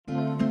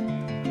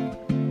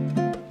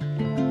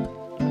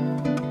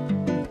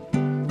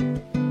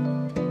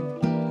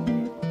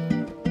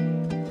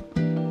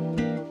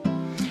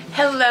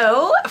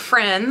Hello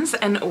friends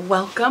and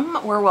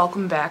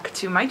welcome back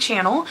to my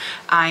channel.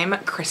 I'm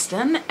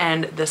Kristen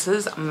and this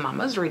is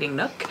Mama's Reading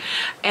Nook,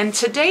 and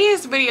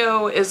today's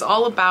video is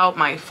all about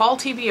my fall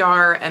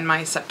TBR and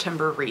my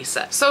September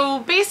reset. So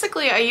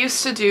basically I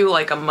used to do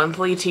like a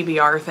monthly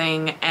TBR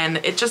thing and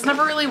it just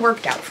never really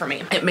worked out for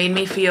me. It made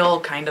me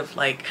feel kind of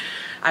like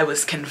I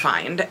was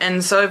confined,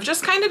 and so I've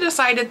just kind of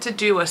decided to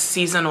do a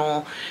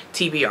seasonal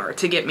TBR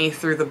to get me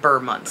through the burr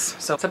months.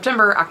 So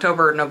September,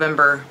 October,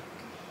 November,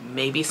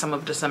 maybe some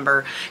of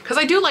December, because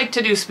I do like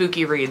to do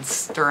spooky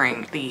reads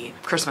during the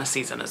Christmas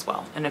season as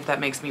well. And if that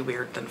makes me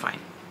weird, then fine.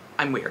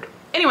 I'm weird.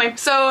 Anyway,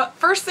 so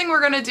first thing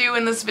we're gonna do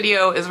in this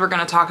video is we're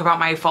gonna talk about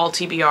my fall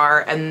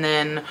TBR, and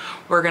then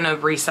we're gonna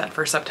reset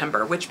for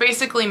September, which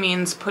basically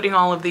means putting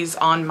all of these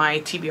on my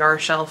TBR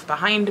shelf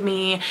behind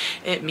me.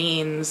 It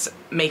means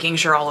making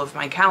sure all of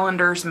my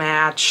calendars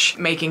match,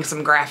 making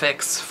some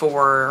graphics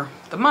for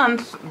the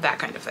month, that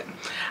kind of thing.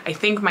 I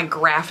think my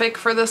graphic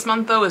for this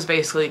month though is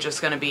basically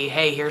just gonna be,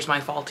 hey, here's my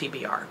fall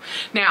TBR.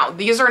 Now,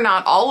 these are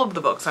not all of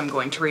the books I'm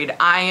going to read.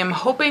 I am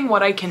hoping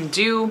what I can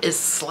do is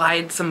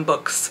slide some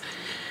books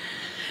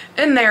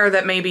in there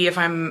that maybe if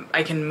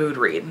I can mood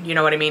read, you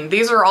know what I mean?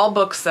 These are all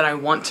books that I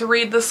want to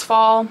read this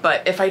fall,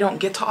 but if I don't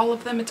get to all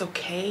of them, it's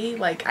okay.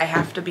 Like, I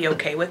have to be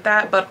okay with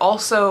that, but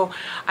also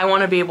I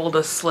want to be able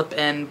to slip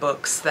in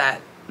books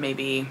that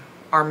maybe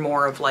are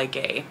more of like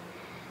a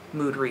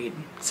mood read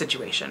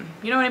situation.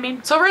 You know what I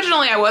mean? So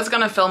originally I was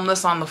gonna film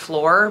this on the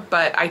floor,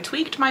 but I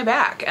tweaked my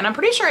back, and I'm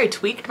pretty sure I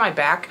tweaked my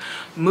back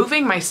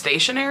moving my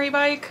stationary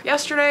bike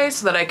yesterday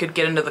so that I could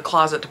get into the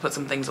closet to put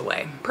some things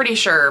away. Pretty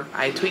sure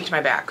I tweaked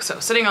my back, so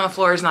sitting on the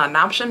floor is not an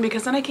option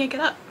because then I can't get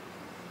up.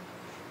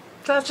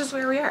 So that's just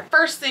where we are.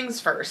 First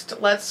things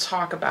first, let's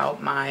talk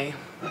about my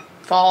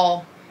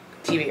fall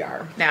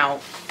TBR. Now,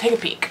 take a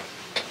peek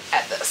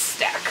at this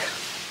stack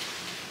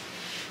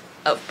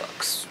of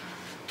books.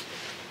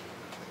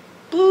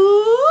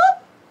 Boop.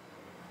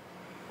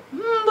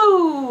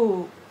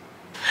 Boop.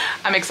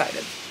 I'm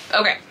excited.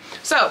 Okay,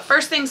 so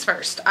first things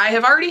first. I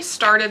have already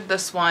started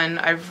this one.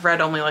 I've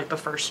read only like the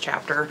first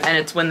chapter, and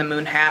it's When the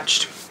Moon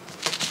Hatched.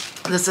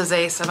 This is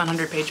a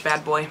 700-page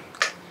bad boy.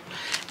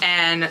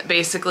 And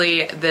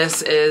basically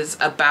this is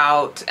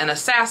about an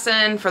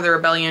assassin for the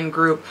rebellion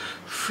group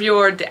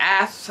Fjord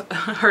Ath.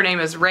 Her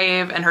name is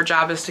Rave, and her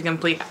job is to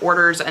complete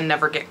orders and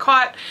never get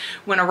caught.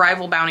 When a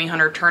rival bounty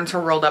hunter turns her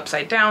world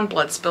upside down,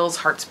 blood spills,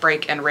 hearts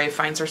break, and Rave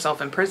finds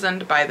herself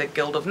imprisoned by the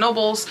Guild of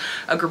Nobles,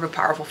 a group of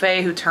powerful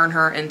fae who turn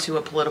her into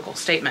a political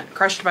statement.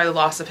 Crushed by the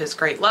loss of his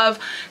great love,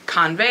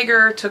 Khan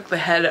Vager took the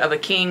head of a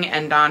king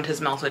and donned his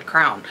melted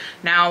crown.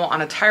 Now, on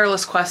a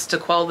tireless quest to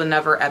quell the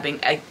never-ebbing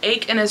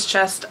ache in his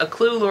chest, a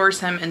clue lures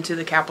him into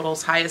the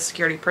capital's highest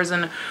security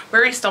prison,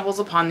 where he stumbles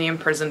upon the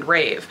imprisoned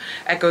Rave.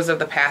 Echoes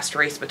of the past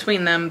race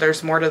between them.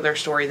 There's more to their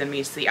story than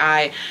meets the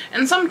eye,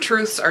 and some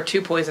truths are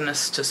too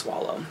poisonous to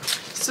swallow.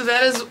 So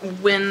that is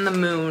When the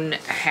Moon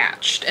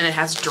Hatched, and it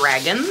has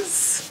dragons.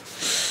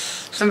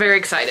 So I'm very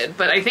excited,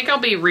 but I think I'll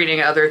be reading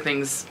other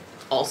things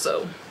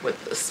also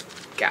with this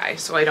guy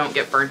so I don't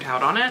get burnt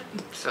out on it.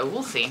 So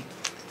we'll see.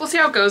 We'll see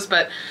how it goes,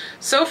 but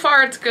so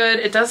far it's good.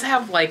 It does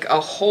have like a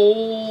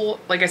whole,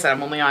 like I said,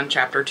 I'm only on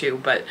chapter 2,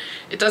 but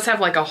it does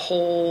have like a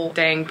whole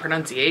dang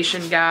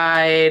pronunciation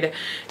guide,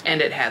 and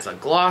it has a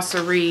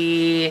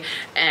glossary,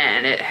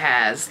 and it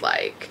has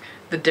like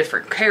the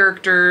different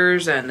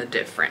characters and the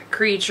different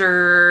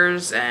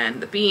creatures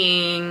and the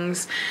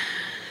beings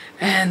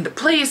and the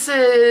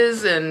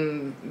places,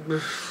 and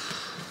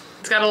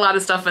it's got a lot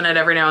of stuff in it.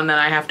 Every now and then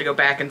I have to go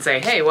back and say,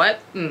 hey,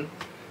 what?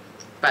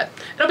 But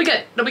it'll be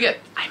good. It'll be good.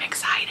 I'm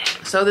excited.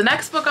 So the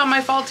next book on my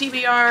fall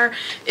TBR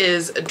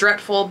is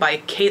Dreadful by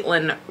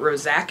Caitlin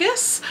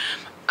Rozakis.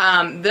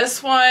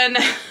 This one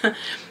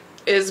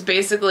is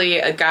basically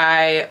a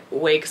guy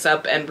wakes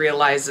up and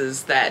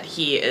realizes that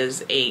he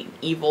is an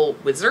evil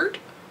wizard.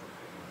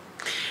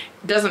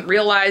 Doesn't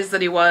realize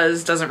that he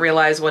was, doesn't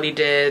realize what he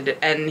did,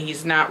 and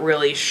he's not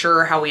really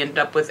sure how he ended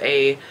up with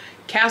a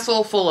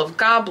castle full of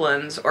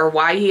goblins or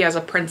why he has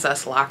a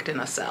princess locked in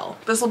a cell.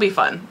 This will be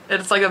fun.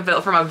 It's like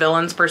from a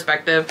villain's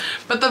perspective,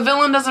 but the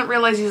villain doesn't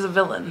realize he's a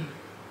villain.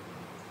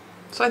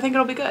 So I think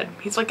it'll be good.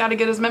 He's like got to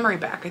get his memory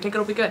back. I think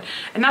it'll be good.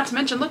 And not to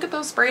mention, look at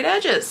those sprayed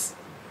edges.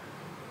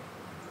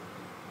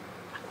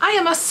 I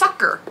am a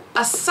sucker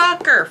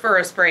for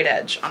a sprayed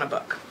edge on a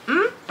book.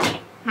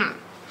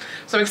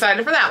 So I'm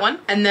excited for that one.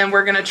 And then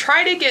we're gonna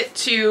try to get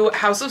to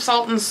House of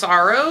Salt and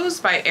Sorrows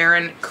by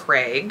Erin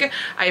Craig.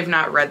 I have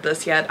not read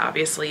this yet.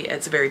 Obviously,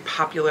 it's very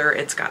popular.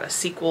 It's got a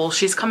sequel.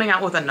 She's coming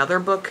out with another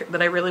book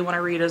that I really want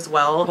to read as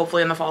well.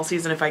 Hopefully in the fall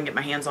season if I can get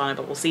my hands on it,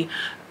 but we'll see.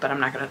 But I'm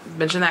not gonna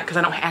mention that because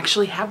I don't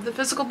actually have the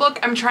physical book.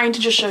 I'm trying to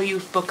just show you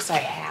books I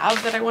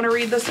have that I want to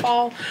read this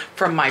fall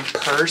from my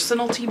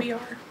personal TBR.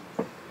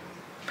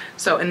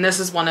 So, and this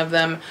is one of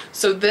them.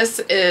 So this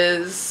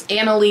is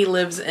Annalie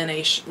lives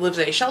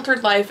a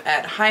sheltered life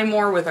at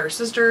Highmore with her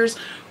sisters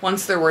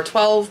Once there were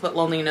 12, but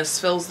loneliness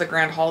fills the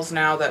grand halls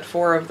now that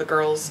 4 of the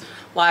girls'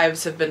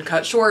 lives have been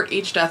cut short,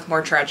 each death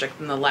more tragic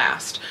than the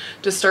last.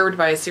 Disturbed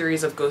by a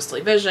series of ghostly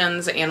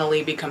visions,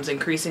 Annalie becomes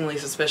increasingly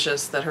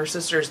suspicious that her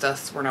sister's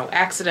deaths were no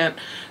accident.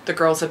 The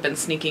girls have been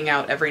sneaking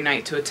out every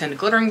night to attend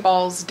glittering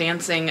balls,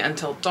 dancing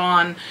until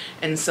dawn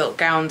in silk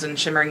gowns and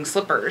shimmering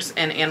slippers,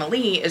 and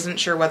Annalie isn't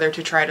sure whether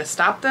to try to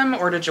stop them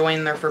or to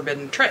join their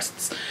forbidden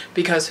trysts,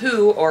 because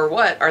who or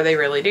what are they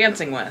really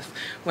dancing with?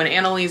 When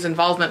Annalie's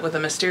involvement with a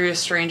mysterious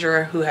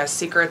stranger who has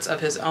secrets of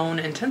his own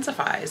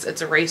intensifies,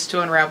 it's a race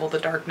to unravel the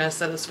darkness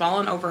that has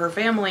fallen over her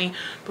family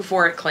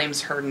before it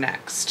claims her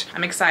next.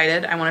 I'm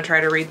excited. I want to try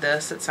to read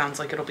this. It sounds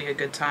like it'll be a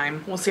good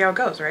time. We'll see how it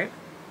goes, right?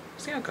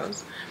 See how it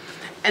goes.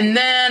 And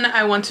then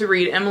I want to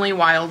read Emily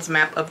Wilde's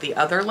Map of the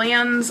Other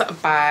Lands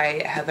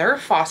by Heather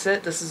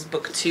Fawcett. This is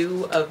book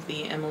 2 of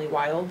the Emily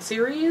Wilde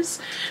series.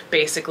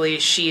 Basically,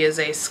 she is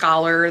a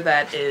scholar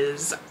that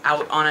is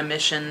out on a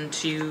mission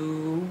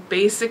to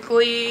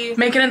basically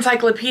make an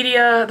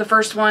encyclopedia. The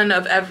first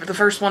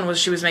one was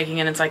she was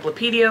making an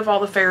encyclopedia of all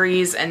the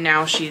fairies, and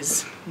now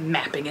she's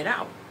mapping it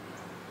out.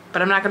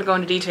 But I'm not going to go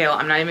into detail.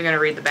 I'm not even going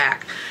to read the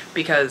back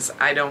because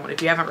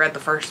if you haven't read the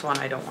first one,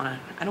 I don't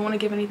want to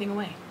give anything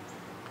away.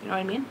 You know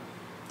what I mean?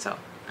 So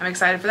I'm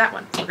excited for that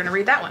one. We're going to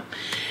read that one.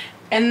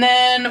 And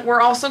then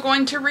we're also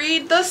going to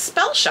read The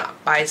Spell Shop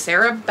by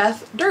Sarah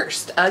Beth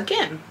Durst.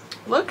 Again,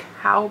 look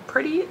how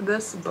pretty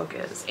this book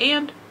is.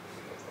 And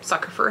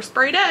sucker for a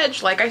sprayed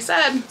edge, like I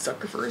said.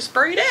 Sucker for a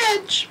sprayed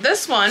edge.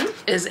 This one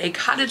is a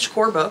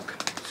cottagecore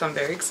book, so I'm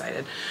very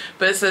excited.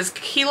 But it says,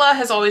 Keela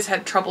has always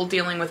had trouble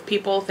dealing with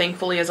people.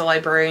 Thankfully, as a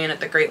librarian at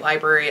the Great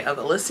Library of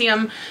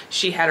Elysium,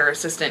 she and her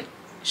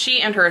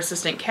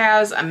assistant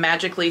Kaz, a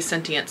magically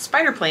sentient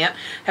spider plant,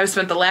 have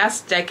spent the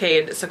last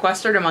decade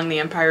sequestered among the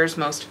Empire's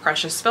most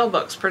precious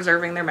spellbooks,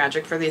 preserving their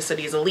magic for the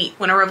city's elite.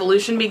 When a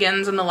revolution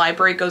begins and the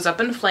library goes up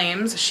in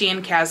flames, she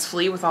and Kaz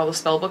flee with all the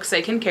spellbooks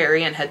they can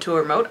carry and head to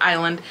a remote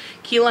island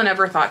Keela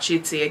never thought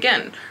she'd see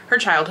again, her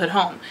childhood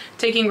home.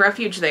 Taking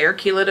refuge there,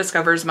 Keela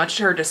discovers, much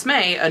to her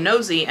dismay, a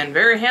nosy and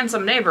very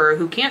handsome neighbor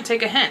who can't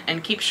take a hint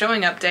and keeps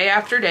showing up day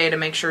after day to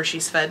make sure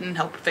she's fed and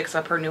help fix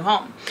up her new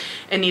home.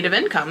 In need of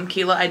income,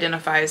 Keela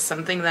identifies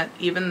something that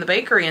even the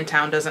bakery in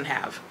town doesn't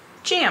have: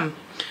 jam.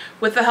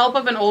 With the help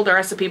of an old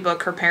recipe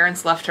book her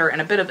parents left her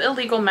and a bit of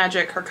illegal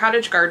magic, her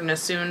cottage garden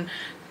is soon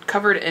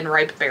covered in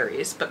ripe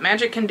berries. But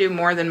magic can do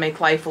more than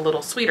make life a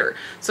little sweeter,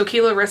 so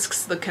Keela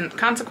risks the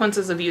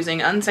consequences of using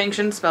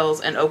unsanctioned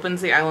spells and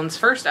opens the island's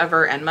first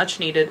ever and much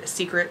needed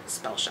secret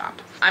spell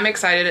shop. I'm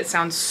excited. It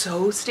sounds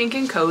so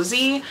stinking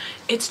cozy.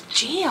 It's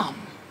jam.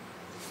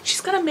 She's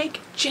gonna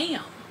make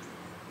jam.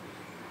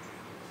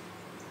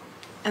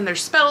 And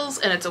there's spells,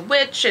 and it's a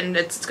witch, and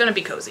it's gonna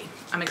be cozy.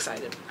 I'm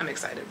excited. I'm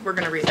excited. We're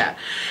gonna read that.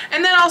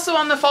 And then also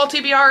on the Fall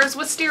TBR is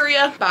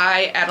Wisteria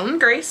by Adeline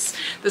Grace.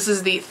 This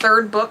is the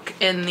 3rd book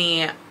in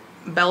the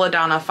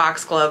Belladonna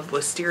Foxglove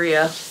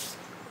Wisteria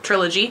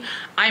trilogy.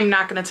 I'm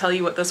not gonna tell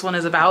you what this one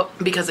is about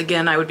because,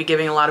 again, I would be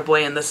giving a lot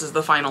away, and this is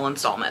the final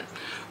installment.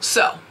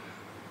 So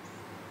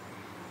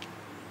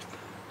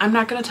I'm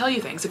not gonna tell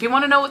you things. If you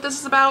wanna know what this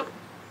is about,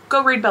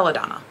 go read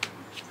Belladonna.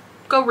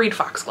 Go read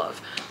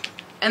Foxglove.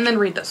 And then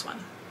read this one,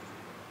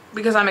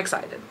 because I'm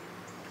excited.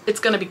 It's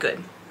gonna be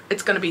good.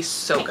 It's gonna be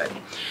so good.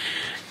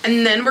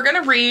 And then we're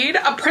gonna read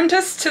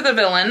Apprentice to the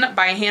Villain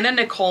by Hannah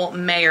Nicole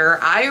Mayer.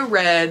 I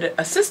read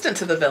Assistant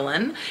to the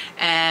Villain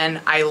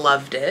and I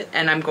loved it,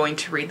 and I'm going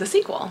to read the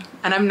sequel.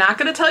 And I'm not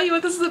gonna tell you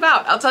what this is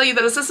about. I'll tell you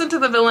that Assistant to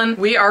the Villain,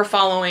 we are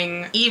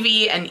following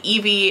Evie, and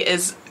Evie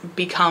is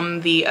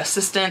become the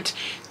assistant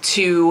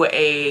to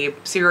a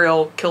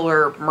serial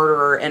killer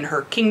murderer in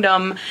her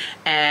kingdom,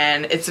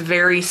 and it's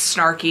very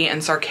snarky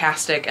and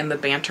sarcastic, and the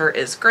banter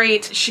is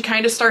great. She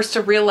kind of starts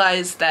to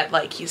realize that,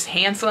 like, he's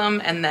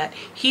handsome, and that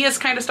he is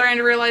kind of starting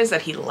to realize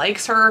that he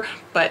likes her,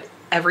 but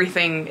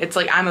everything, it's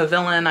like, I'm a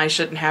villain, I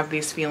shouldn't have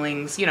these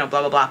feelings, you know,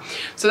 blah, blah, blah.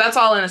 So that's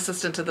all in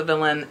Assistant to the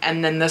Villain,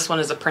 and then this one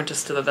is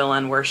Apprentice to the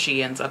Villain, where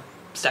she ends up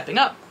stepping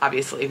up,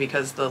 obviously,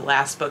 because the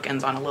last book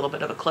ends on a little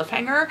bit of a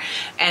cliffhanger,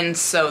 and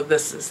so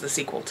this is the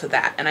sequel to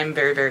that, and I'm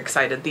very, very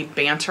excited. The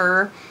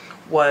banter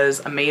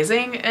was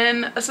amazing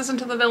in Assistant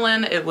to the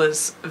Villain. It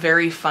was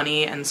very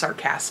funny and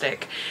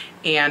sarcastic,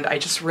 and I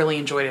just really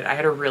enjoyed it. I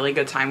had a really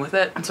good time with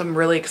it, and so I'm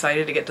really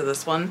excited to get to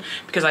this one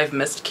because I've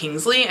missed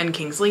Kingsley, and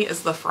Kingsley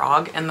is the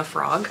frog, and the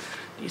frog,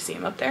 do you see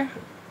him up there?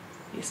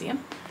 Do you see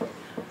him?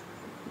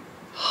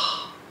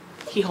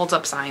 He holds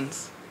up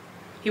signs.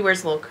 He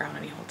wears a little crown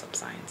and he holds up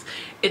signs.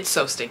 It's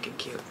so stinking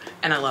cute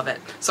and I love it.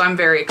 So I'm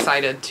very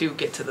excited to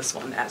get to this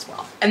one as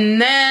well.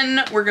 And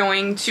then we're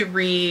going to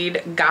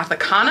read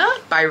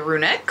Gothicana by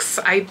Runix.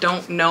 I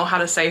don't know how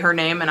to say her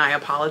name and I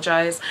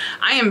apologize.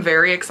 I am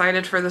very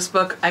excited for this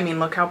book. I mean,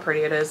 look how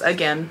pretty it is.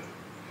 Again,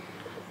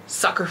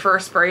 sucker for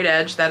a sprayed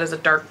edge. That is a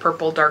dark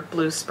purple, dark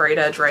blue sprayed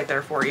edge right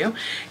there for you.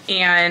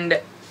 And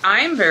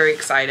I'm very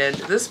excited.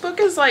 This book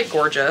is like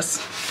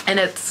gorgeous, and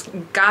it's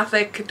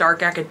gothic,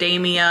 dark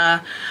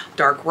academia,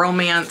 dark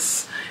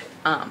romance.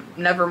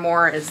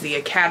 Nevermore is the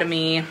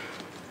academy,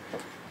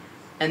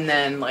 And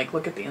then like,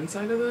 look at the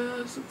inside of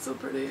this. It's so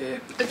pretty.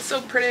 It's so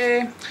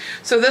pretty.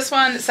 So this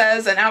one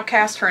says, an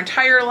outcast her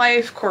entire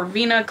life,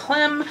 Corvina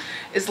Clem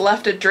is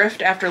left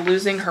adrift after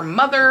losing her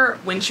mother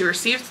when she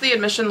receives the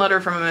admission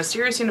letter from a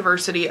mysterious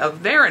university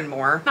of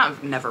Varenmore.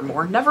 Not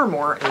Nevermore.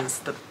 Nevermore is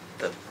the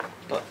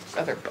book,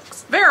 other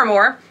books.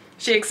 Varenmore.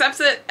 She accepts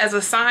it as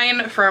a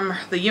sign from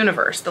the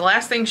universe. The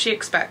last thing she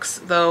expects,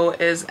 though,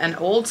 is an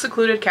old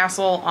secluded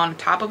castle on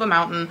top of a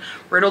mountain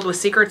riddled with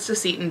secrets,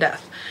 deceit, and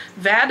death.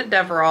 Vad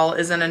Deverall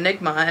is an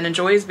enigma and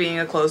enjoys being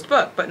a closed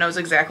book, but knows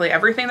exactly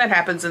everything that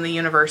happens in the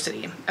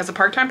university. As a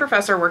part-time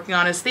professor working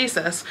on his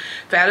thesis,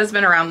 Vad has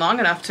been around long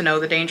enough to know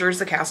the dangers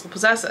the castle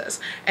possesses,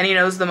 and he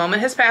knows the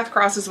moment his path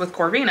crosses with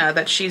Corvina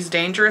that she's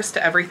dangerous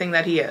to everything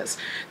that he is.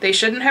 They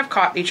shouldn't have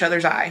caught each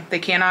other's eye. They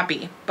cannot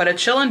be. But a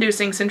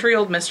chill-inducing,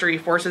 century-old mystery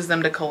forces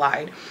them to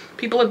collide.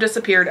 People have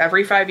disappeared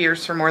every 5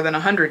 years for more than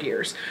 100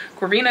 years.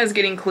 Corvina is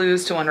getting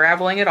clues to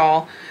unraveling it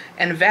all,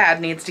 and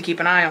Vad needs to keep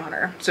an eye on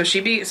her. So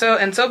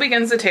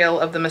begins the tale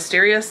of the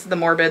mysterious, the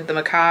morbid, the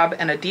macabre,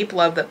 and a deep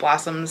love that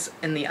blossoms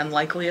in the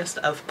unlikeliest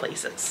of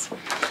places.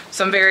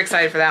 So I'm very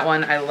excited for that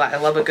one. I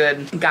love a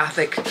good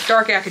gothic,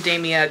 dark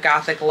academia,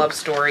 gothic love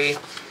story.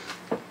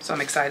 So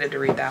I'm excited to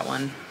read that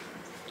one.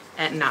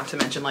 And not to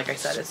mention, like I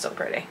said, it's so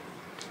pretty.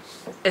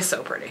 It's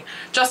so pretty.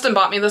 Justin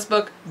bought me this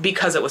book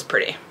because it was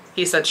pretty.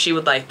 He said she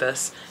would like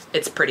this.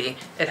 It's pretty.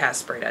 It has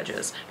sprayed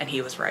edges. And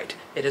he was right.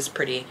 It is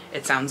pretty.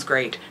 It sounds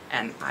great.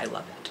 And I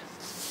love it.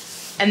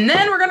 And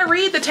then we're going to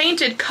read The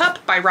Tainted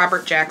Cup by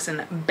Robert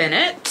Jackson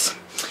Bennett.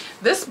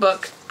 This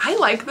book, I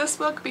like this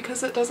book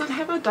because it doesn't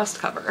have a dust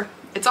cover.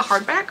 It's a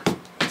hardback,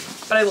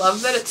 but I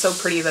love that it's so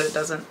pretty that it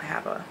doesn't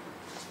have a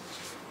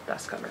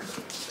dust cover.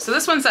 So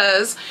this one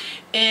says,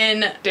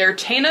 in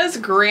Dertaina's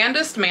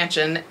grandest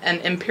mansion, an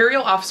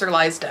imperial officer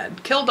lies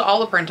dead, killed to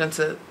all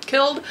appearances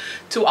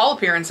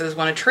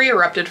when a tree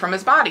erupted from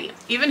his body.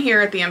 Even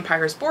here at the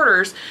Empire's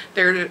borders,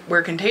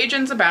 where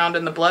contagions abound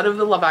and the blood of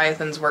the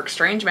Leviathans works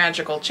strange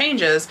magical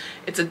changes,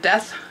 it's a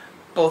death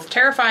both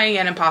terrifying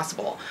and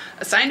impossible.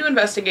 Assigned to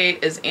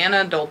investigate is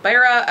Anna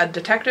Dolbera, a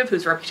detective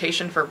whose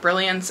reputation for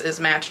brilliance is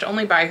matched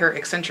only by her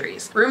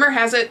eccentricities. Rumor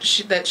has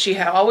it that she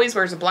always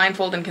wears a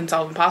blindfold and can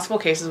solve impossible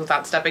cases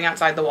without stepping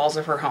outside the walls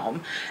of her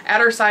home.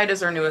 At her side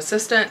is her new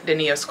assistant,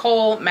 Denius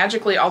Cole,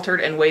 magically altered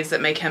in ways that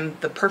make him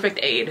the perfect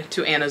aid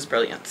to Anna's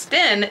brilliance.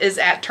 Den is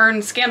at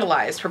turn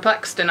scandalized,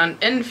 perplexed,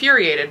 and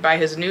infuriated by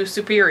his new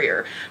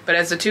superior, but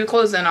as the two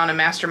close in on a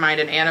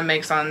mastermind and Anna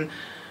makes on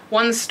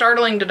one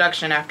startling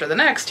deduction after the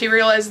next, he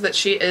realizes that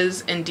she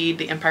is indeed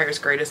the Empire's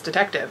greatest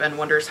detective and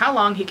wonders how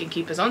long he can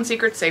keep his own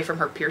secrets safe from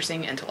her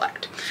piercing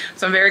intellect.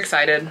 So I'm very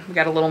excited. We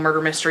got a little murder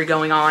mystery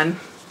going on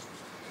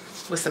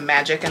with some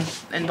magic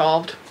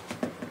involved.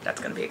 That's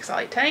going to be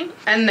exciting.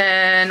 And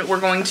then we're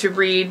going to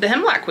read The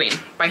Hemlock Queen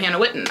by Hannah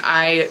Whitten.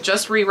 I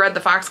just reread The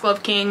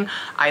Foxglove King.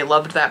 I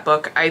loved that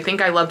book. I think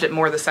I loved it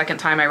more the second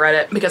time I read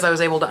it because I was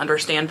able to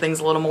understand things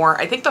a little more.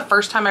 I think the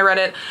first time I read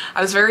it,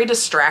 I was very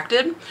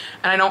distracted, and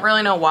I don't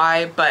really know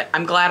why, but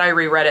I'm glad I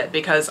reread it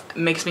because it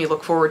makes me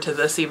look forward to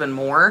this even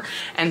more.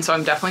 And so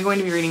I'm definitely going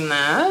to be reading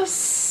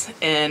this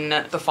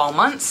in the fall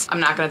months. I'm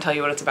not going to tell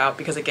you what it's about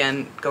because,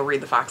 again, go read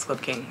The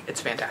Foxglove King.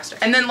 It's fantastic.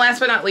 And then last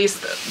but not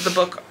least,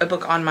 a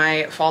book on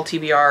my Fall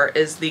TBR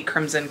is The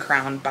Crimson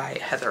Crown by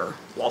Heather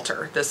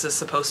Walter. This is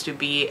supposed to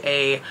be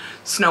a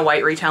Snow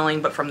White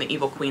retelling, but from the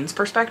Evil Queen's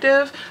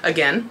perspective.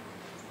 Again,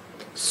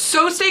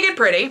 so stinking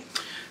pretty.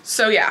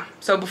 So yeah,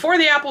 so before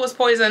the apple was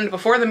poisoned,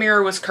 before the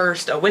mirror was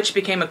cursed, a witch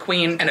became a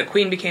queen and a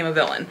queen became a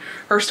villain.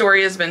 Her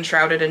story has been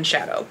shrouded in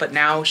shadow, but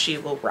now she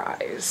will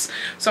rise.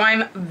 So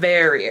I'm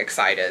very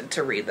excited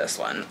to read this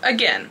one.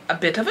 Again, a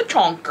bit of a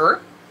chonker,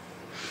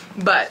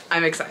 but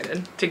I'm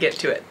excited to get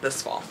to it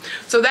this fall.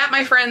 So that,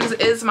 my friends,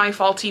 is my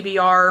fall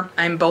TBR.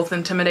 I'm both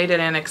intimidated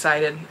and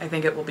excited. I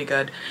think it will be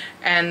good.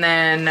 And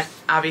then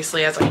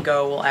obviously as I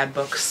go, we'll add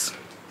books,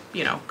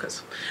 you know,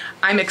 because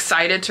I'm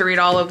excited to read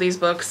all of these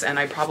books, and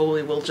I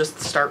probably will just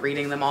start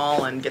reading them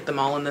all and get them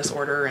all in this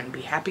order and be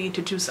happy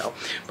to do so.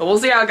 But we'll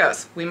see how it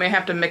goes. We may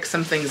have to mix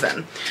some things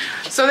in.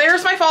 So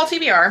there's my fall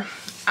TBR.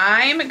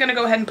 I'm gonna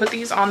go ahead and put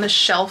these on the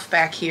shelf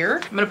back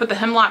here. I'm gonna put the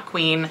Hemlock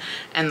Queen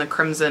and the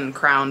Crimson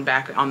Crown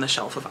back on the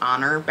shelf of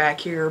honor back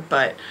here,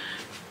 but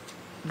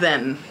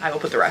then I will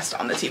put the rest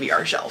on the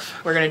TBR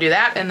shelf. We're gonna do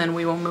that, and then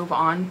we will move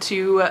on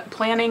to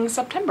planning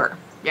September.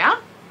 Yeah?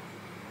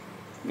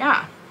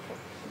 Yeah.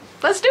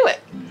 Let's do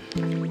it.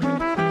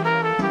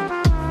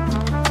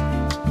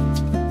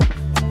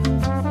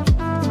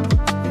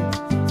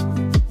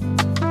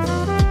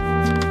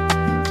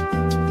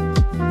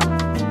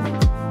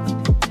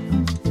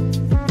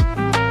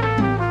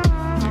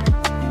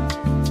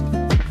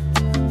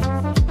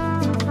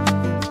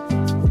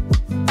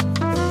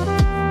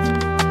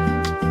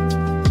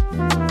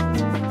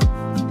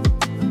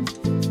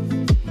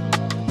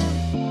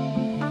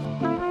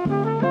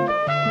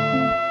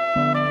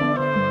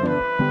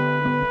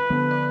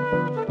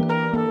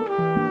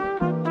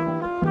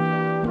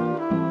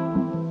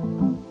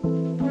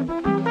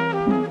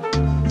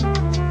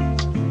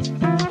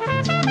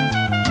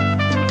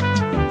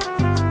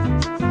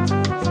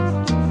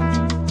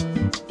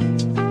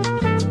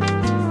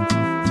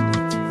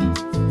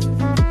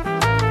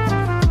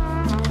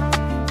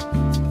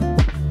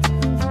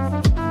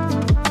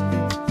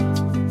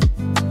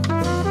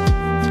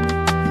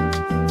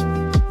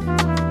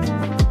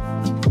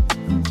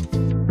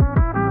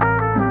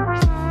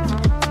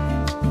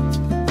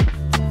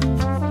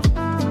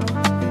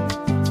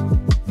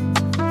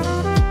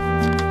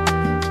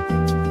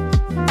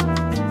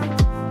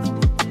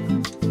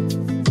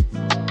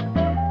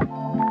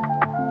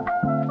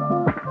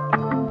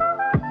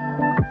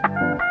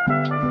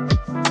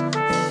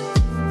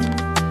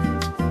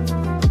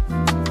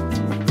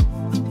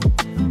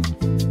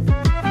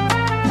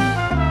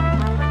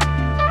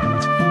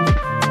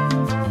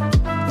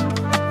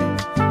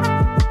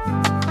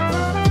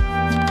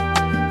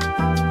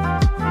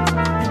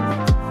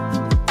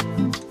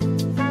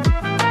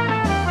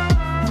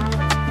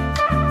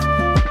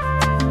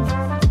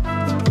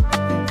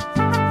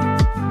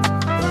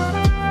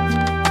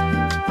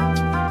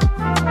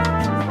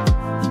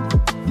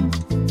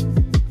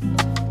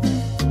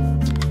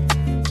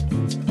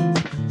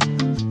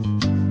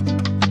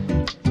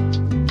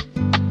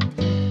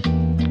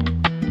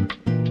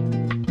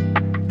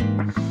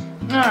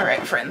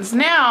 friends,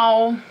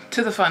 now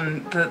to the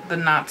fun, the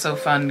not so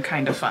fun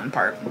kind of fun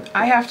part.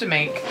 I have to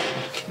make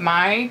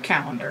my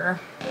calendar,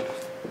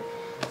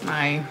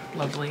 my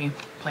lovely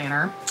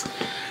planner,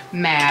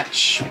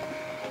 match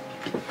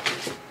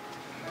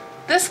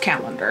this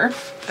calendar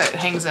that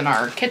hangs in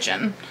our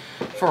kitchen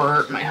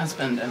for my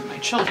husband and my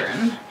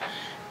children,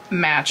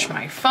 match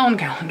my phone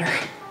calendar.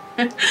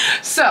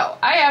 So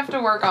I have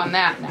to work on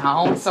that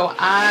now. So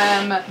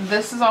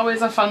this is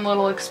always a fun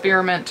little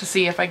experiment to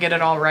see if I get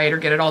it all right or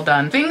get it all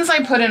done. Things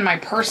I put in my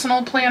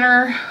personal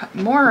planner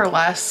more or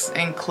less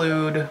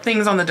include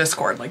things on the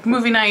Discord, like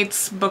movie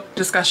nights, book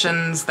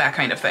discussions, that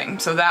kind of thing.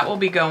 So that will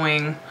be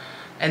going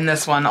in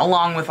this one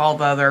along with all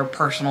the other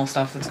personal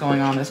stuff that's going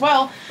on as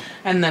well.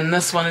 And then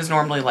this one is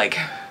normally like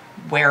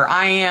where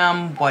I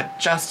am, what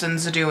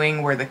Justin's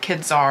doing, where the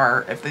kids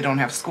are, if they don't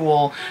have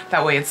school.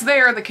 That way it's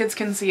there, the kids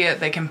can see it,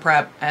 they can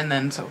prep, and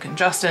then so can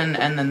Justin.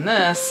 And then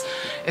this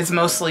is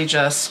mostly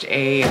just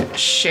a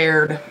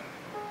shared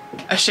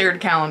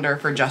calendar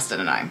for Justin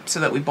and I, so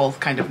that we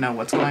both kind of know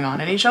what's going on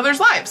in each other's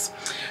lives.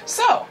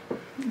 So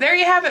there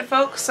you have it,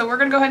 folks. So we're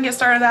gonna go ahead and get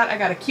started with that. I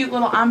got a cute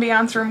little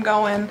ambiance room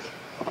going.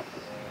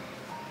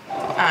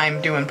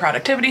 I'm doing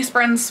productivity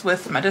sprints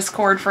with my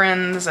Discord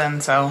friends,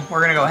 and so we're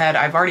gonna go ahead.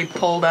 I've already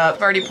pulled up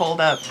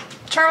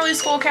Charlie's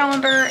school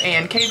calendar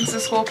and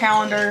Cadence's school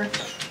calendar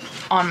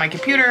on my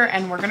computer,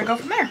 and we're gonna go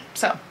from there.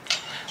 So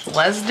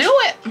let's do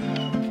it.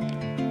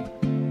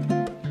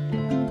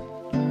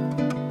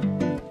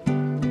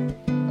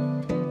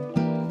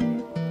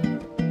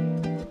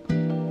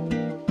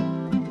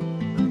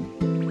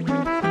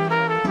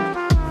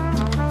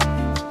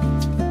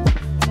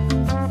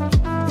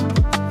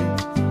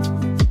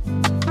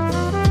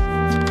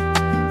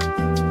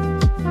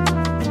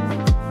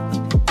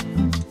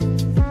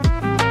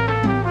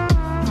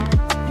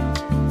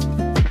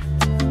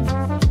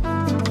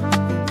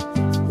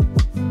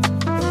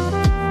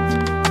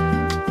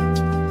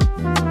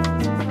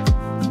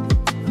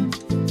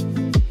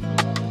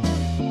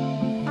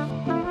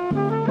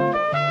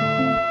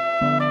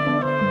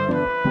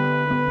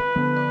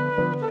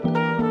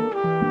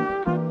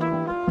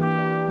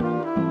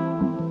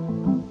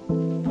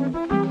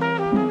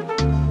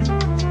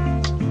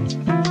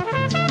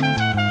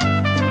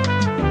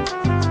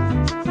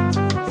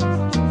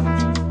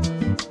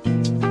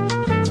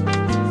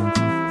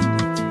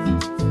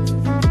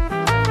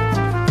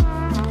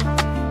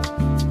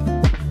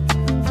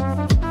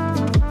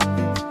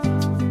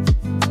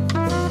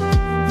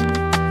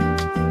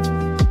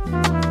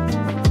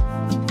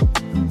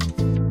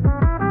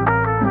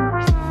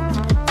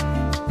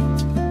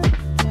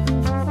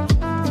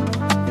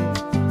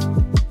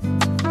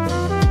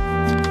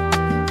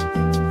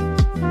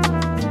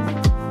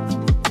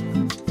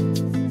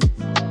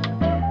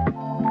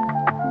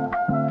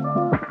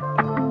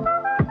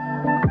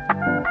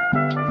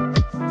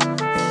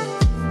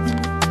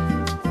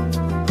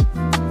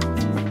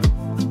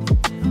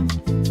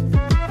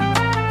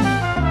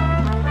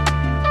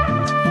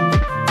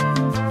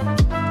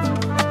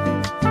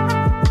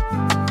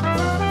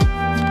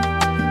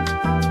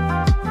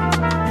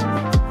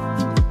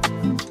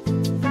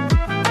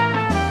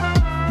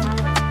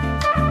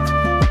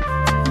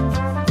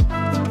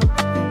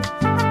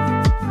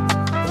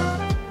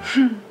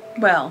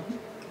 Well,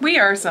 we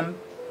are some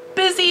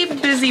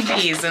busy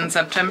bees in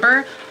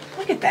September.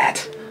 Look at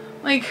that.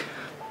 Like,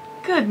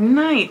 good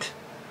night.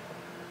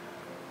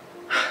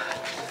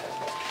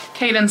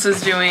 Cadence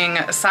is doing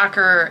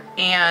soccer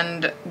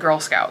and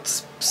Girl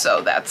Scouts,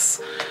 so that's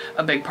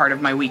a big part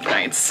of my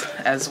weeknights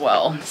as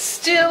well.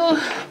 Still,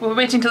 we're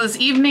waiting till this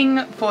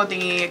evening for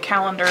the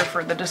calendar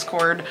for the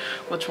Discord,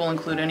 which will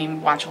include any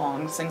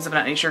watch-alongs, things of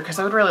that nature, because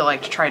I would really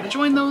like to try to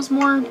join those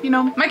more, you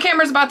know. My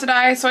camera's about to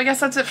die, so I guess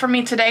that's it for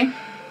me today.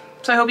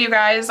 So I hope you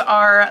guys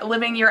are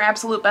living your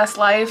absolute best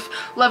life,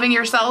 loving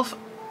yourself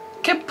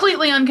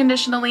completely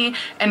unconditionally,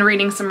 and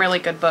reading some really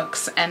good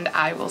books, and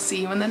I will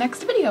see you in the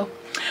next video.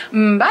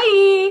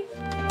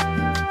 Bye!